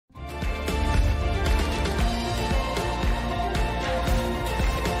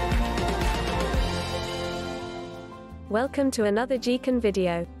Welcome to another JeaKen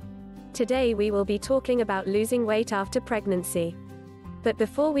video. Today we will be talking about losing weight after pregnancy. But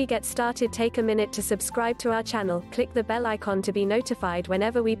before we get started, take a minute to subscribe to our channel, click the bell icon to be notified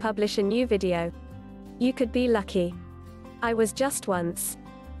whenever we publish a new video. You could be lucky. I was just once.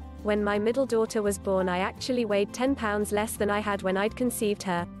 When my middle daughter was born, I actually weighed 10 pounds less than I had when I'd conceived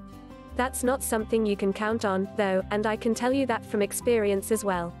her. That's not something you can count on, though, and I can tell you that from experience as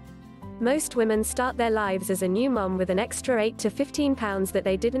well. Most women start their lives as a new mom with an extra 8 to 15 pounds that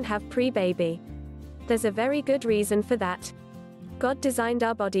they didn't have pre-baby. There's a very good reason for that. God designed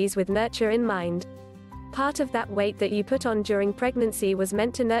our bodies with nurture in mind. Part of that weight that you put on during pregnancy was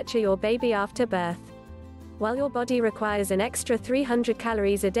meant to nurture your baby after birth. While your body requires an extra 300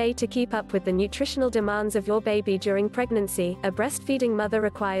 calories a day to keep up with the nutritional demands of your baby during pregnancy, a breastfeeding mother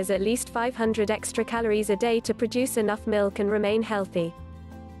requires at least 500 extra calories a day to produce enough milk and remain healthy.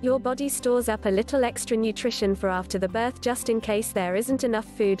 Your body stores up a little extra nutrition for after the birth, just in case there isn't enough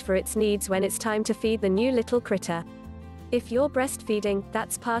food for its needs when it's time to feed the new little critter. If you're breastfeeding,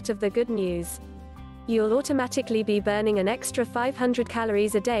 that's part of the good news. You'll automatically be burning an extra 500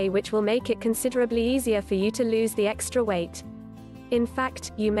 calories a day, which will make it considerably easier for you to lose the extra weight. In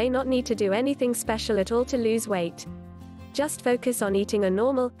fact, you may not need to do anything special at all to lose weight. Just focus on eating a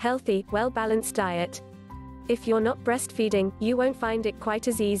normal, healthy, well-balanced diet. If you're not breastfeeding, you won't find it quite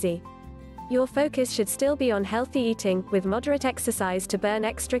as easy. Your focus should still be on healthy eating, with moderate exercise to burn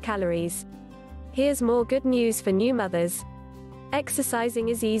extra calories. Here's more good news for new mothers. Exercising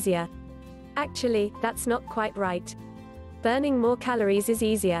is easier. Actually, that's not quite right. Burning more calories is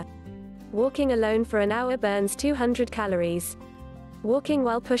easier. Walking alone for an hour burns 200 calories. Walking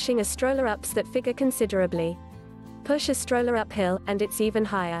while pushing a stroller ups that figure considerably. Push a stroller uphill, and it's even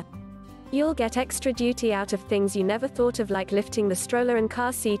higher. You'll get extra duty out of things you never thought of, like lifting the stroller and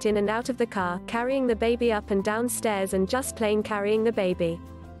car seat in and out of the car, carrying the baby up and down stairs, and just plain carrying the baby.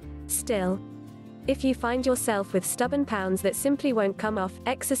 Still, if you find yourself with stubborn pounds that simply won't come off,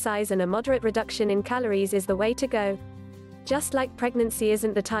 exercise and a moderate reduction in calories is the way to go. Just like pregnancy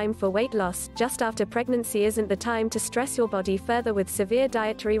isn't the time for weight loss, just after pregnancy isn't the time to stress your body further with severe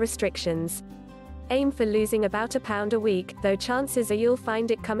dietary restrictions. Aim for losing about a pound a week, though chances are you'll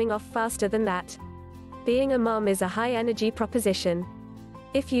find it coming off faster than that. Being a mom is a high-energy proposition.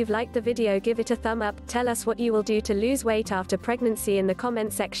 If you've liked the video, give it a thumb up, tell us what you will do to lose weight after pregnancy in the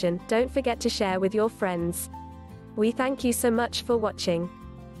comment section, don't forget to share with your friends. We thank you so much for watching.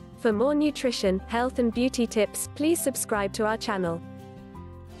 For more nutrition, health and beauty tips, please subscribe to our channel.